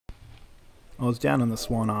I was down on the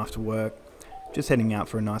Swan after work, just heading out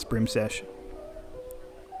for a nice bream sesh.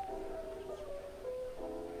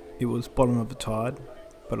 It was bottom of the tide,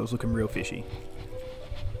 but it was looking real fishy.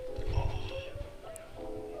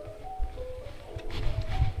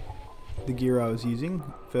 The gear I was using,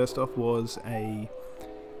 first off, was a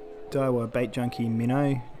Bait Junkie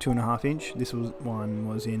Minnow 2.5 inch. This one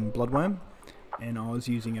was in Bloodworm, and I was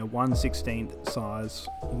using a 1/16 size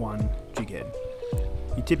 1 Jighead.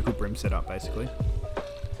 Your typical bream setup, basically.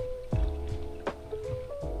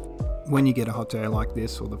 When you get a hot day like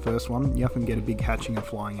this, or the first one, you often get a big hatching of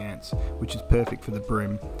flying ants, which is perfect for the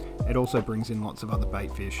bream. It also brings in lots of other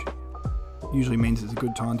bait fish. Usually means it's a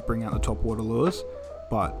good time to bring out the topwater lures,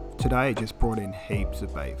 but today it just brought in heaps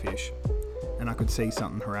of bait fish, and I could see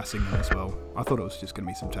something harassing them as well. I thought it was just going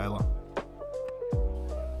to be some tailor.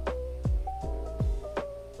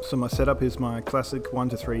 So my setup is my classic 1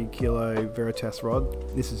 to 3 kilo Veritas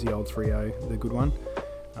Rod. This is the old 3.0, the good one.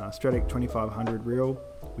 Stradic 2500 reel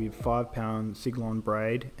with 5-pound Siglon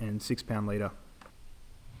Braid and 6-pound leader.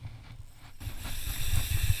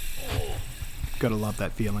 Gotta love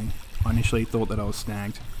that feeling. I initially thought that I was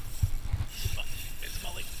snagged.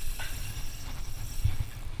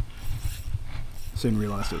 Soon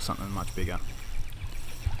realised it was something much bigger.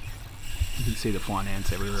 You can see the flying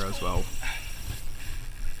ants everywhere as well.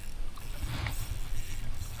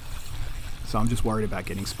 So I'm just worried about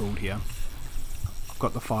getting spooled here. I've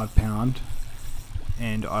got the 5-pound,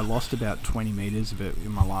 and I lost about 20 metres of it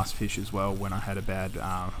in my last fish as well when I had a bad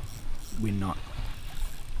wind knot.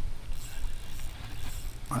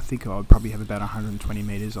 I think I would probably have about 120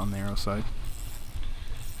 metres on there or so.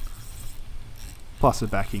 Plus the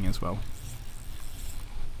backing as well.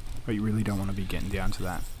 But you really don't want to be getting down to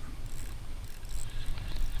that.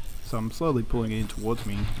 So I'm slowly pulling it in towards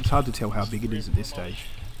me. It's hard to tell how big it is at this stage.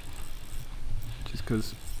 Just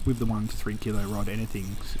because with the 1 to 3 kilo rod,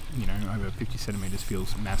 anything, you know, over 50 centimetres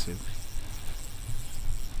feels massive.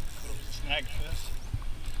 Snag first.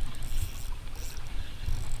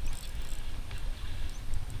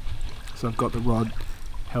 So I've got the rod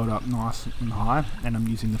held up nice and high, and I'm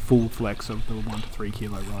using the full flex of the 1 to 3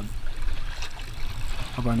 kilo rod.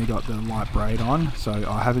 I've only got the light braid on, so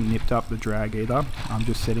I haven't nipped up the drag either. I'm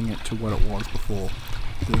just setting it to what it was before.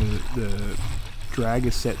 The drag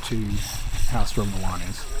is set to how strong the line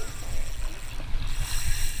is.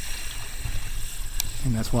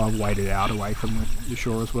 And that's why I've waded out away from the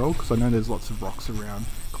shore as well, because I know there's lots of rocks around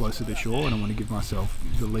closer to shore, and I want to give myself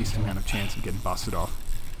the least amount of chance of getting busted off.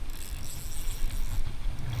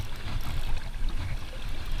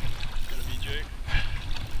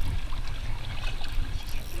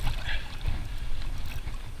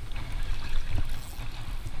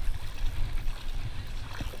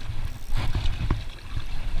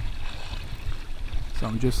 So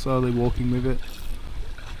I'm just slowly walking with it,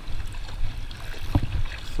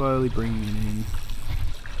 slowly bringing it in.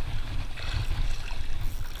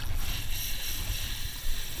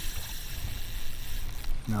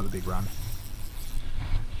 Another big run.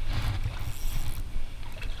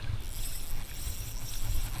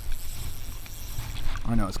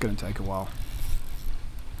 I know it's going to take a while.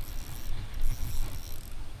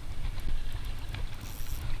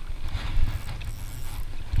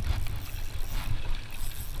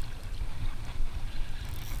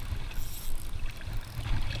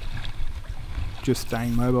 Just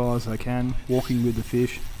staying mobile as I can, walking with the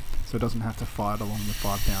fish so it doesn't have to fight along the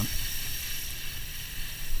 5-pound.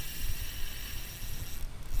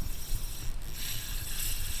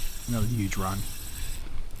 Another huge run.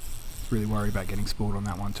 Really worried about getting spooled on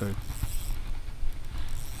that one too.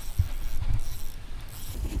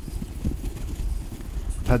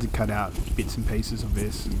 I've had to cut out bits and pieces of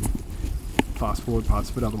this and fast forward parts,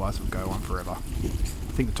 but otherwise it would go on forever.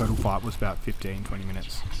 I think the total fight was about 15-20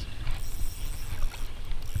 minutes.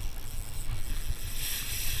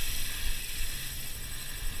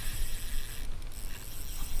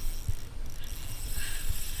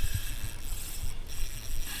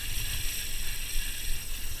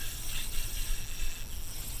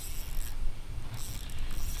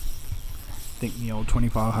 I think the old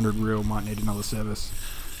 2500 reel might need another service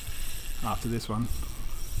after this one.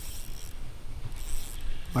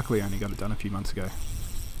 Luckily I only got it done a few months ago.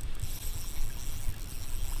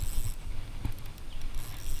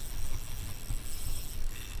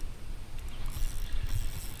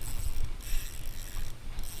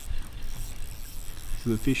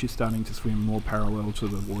 So the fish is starting to swim more parallel to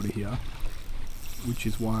the water here, which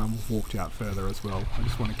is why I've walked out further as well. I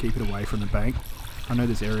just want to keep it away from the bank. I know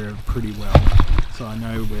this area pretty well, so I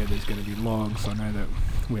know where there's going to be logs, I know that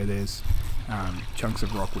where there's chunks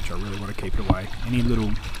of rock, which I really want to keep it away. Any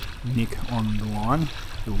little nick on the line,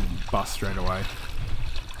 it will bust straight away.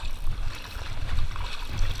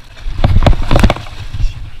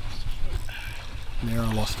 There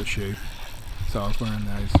I lost a shoe, so I was wearing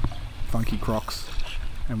those funky Crocs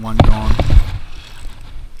and one gone.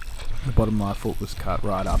 The bottom of my foot was cut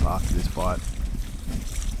right up after this fight.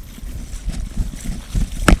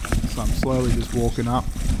 So I'm slowly just walking up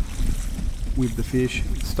with the fish,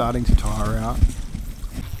 starting to tire out.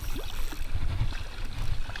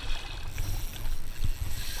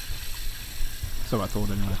 So I thought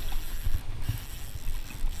anyway.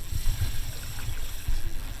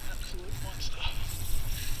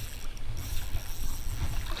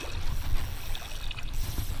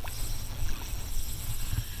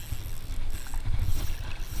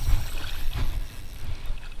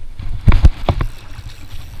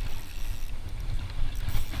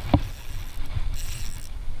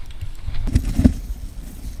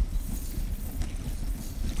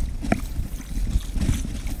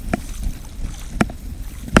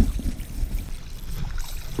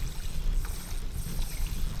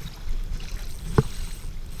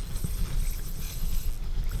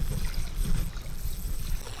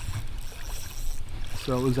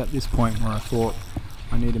 So it was at this point where I thought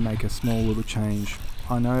I need to make a small little change.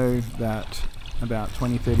 I know that about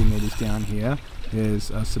 20-30 meters down here there's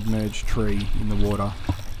a submerged tree in the water,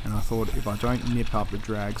 and I thought if I don't nip up the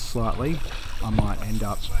drag slightly I might end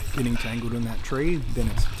up getting tangled in that tree, then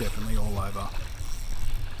it's definitely all over.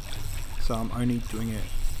 So I'm only doing it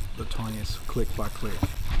the tiniest click by click,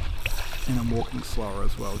 and I'm walking slower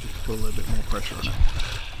as well just to put a little bit more pressure on it.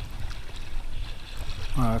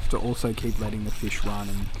 I have to also keep letting the fish run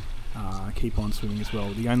and keep on swimming as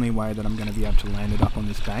well. The only way that I'm going to be able to land it up on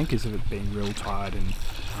this bank is if it's being real tired and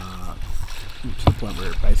to the point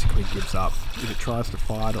where it basically gives up. If it tries to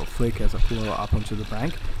fight or flick as I pull it up onto the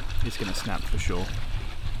bank, it's going to snap for sure.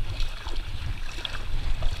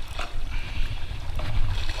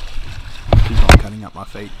 Keep on cutting up my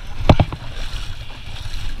feet.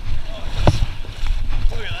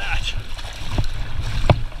 Look at that.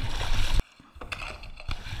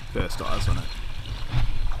 First eyes on it.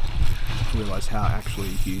 I realise how actually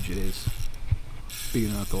huge it is. Bigger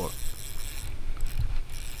than I thought.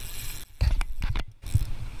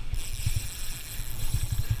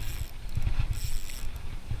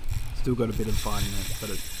 Still got a bit of fight in it, but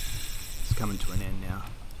it's coming to an end now.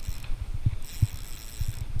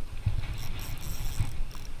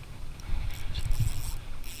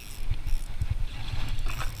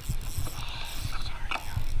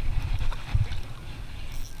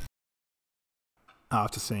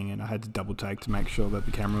 After seeing it, I had to double take to make sure that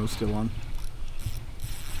the camera was still on.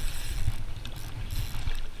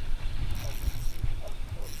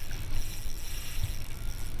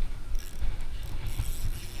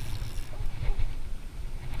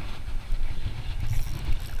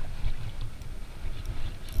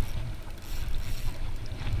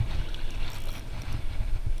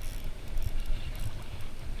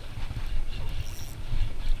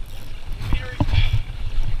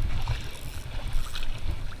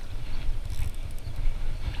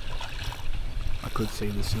 Could see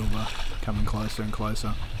the silver coming closer and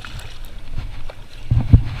closer.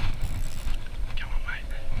 Come on, mate.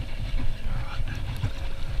 Alright.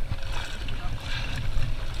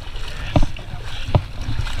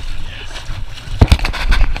 Yes.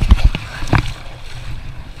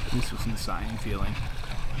 This was insane feeling.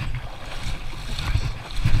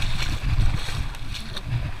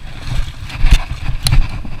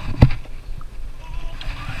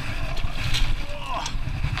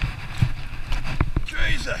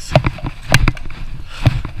 Jesus!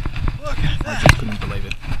 Look at that! I just couldn't believe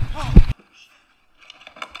it.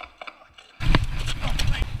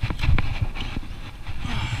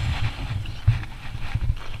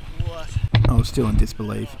 What? I was still in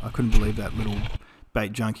disbelief. I couldn't believe that little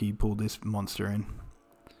bait junkie pulled this monster in.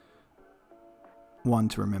 One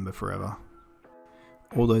to remember forever.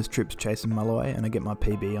 All those trips chasing Mulloway, and I get my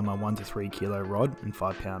PB on my 1 to 3 kilo rod and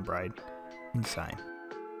 5 pound braid. Insane.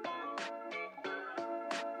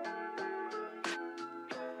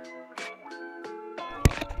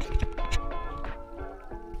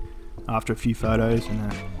 After a few photos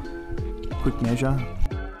and a quick measure,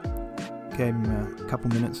 gave him a couple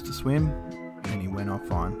minutes to swim and he went off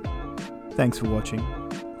fine. Thanks for watching.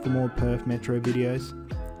 For more Perth Metro videos,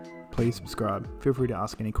 please subscribe. Feel free to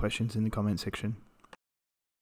ask any questions in the comment section.